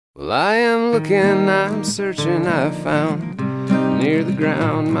Well, I am looking, I'm searching, I've found near the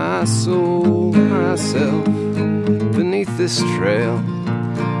ground my soul, myself, beneath this trail.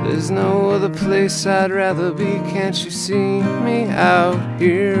 There's no other place I'd rather be. Can't you see me out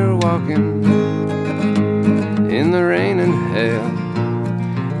here walking in the rain and hail?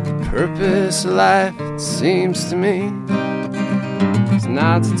 The purpose of life, it seems to me, is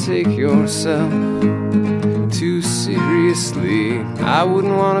not to take yourself too seriously. I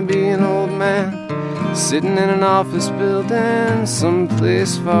wouldn't want to be an old man sitting in an office building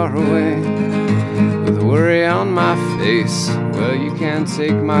someplace far away with worry on my face. Well, you can't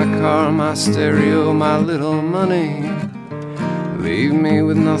take my car, my stereo, my little money. Leave me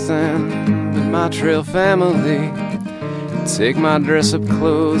with nothing but my trail family. Take my dress-up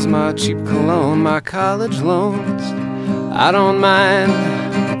clothes, my cheap cologne, my college loans. I don't mind,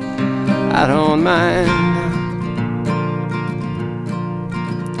 I don't mind.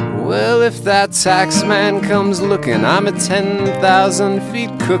 Well, if that tax man comes looking, I'm at 10,000 feet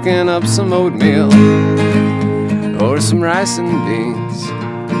cooking up some oatmeal or some rice and beans.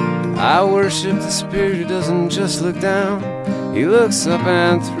 I worship the spirit who doesn't just look down. He looks up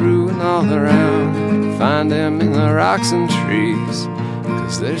and through and all around. Find him in the rocks and trees,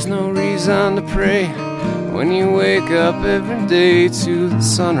 'cause there's no reason to pray when you wake up every day to the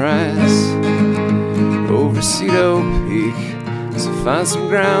sunrise over Cedo Peak. So find some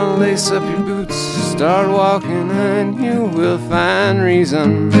ground, lace up your boots, start walking, and you will find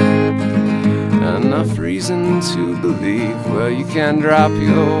reason, enough reason to believe. Well, you can drop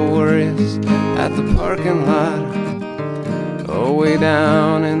your worries at the parking lot, or way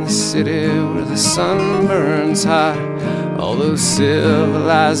down in the city where the sun burns hot. Although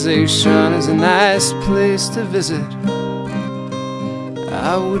civilization is a nice place to visit,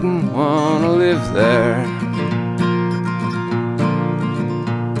 I wouldn't want to live there.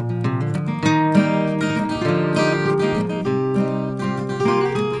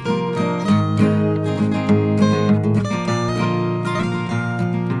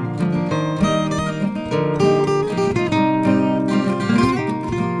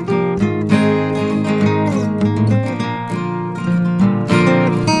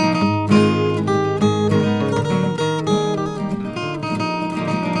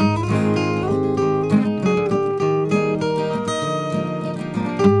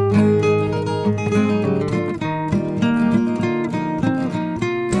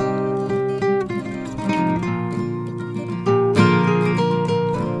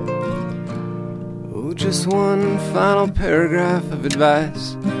 Just one final paragraph of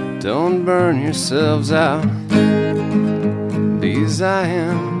advice: don't burn yourselves out. Be as I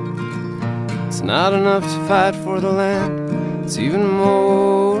am. It's not enough to fight for the land. It's even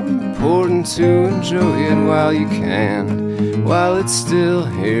more important to enjoy it while you can, while it's still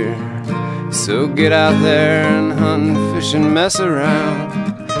here. So get out there and hunt, fish and mess around.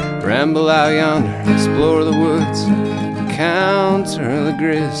 Ramble out yonder, explore the woods, encounter the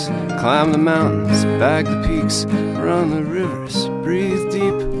grizz, climb the mountains, bag the peaks, run the rivers, breathe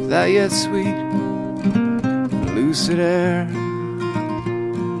deep that yet sweet, lucid air.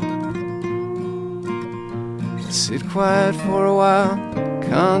 Sit quiet for a while,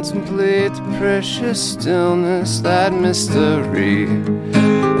 contemplate the precious stillness, that mystery,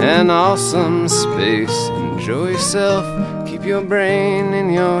 an awesome space. Enjoy yourself, keep your brain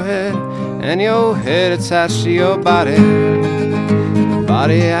in your head, and your head attached to your body,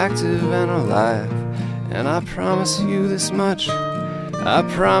 body active and alive. And I promise you this much, I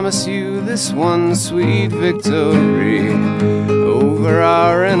promise you this one sweet victory over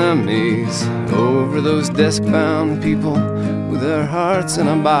our enemies, over those desk-bound people with their hearts in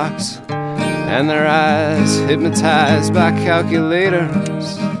a box and their eyes hypnotized by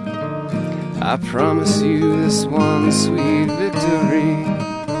calculators. I promise you this one sweet victory.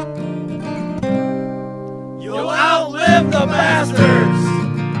 You'll outlive the bastard!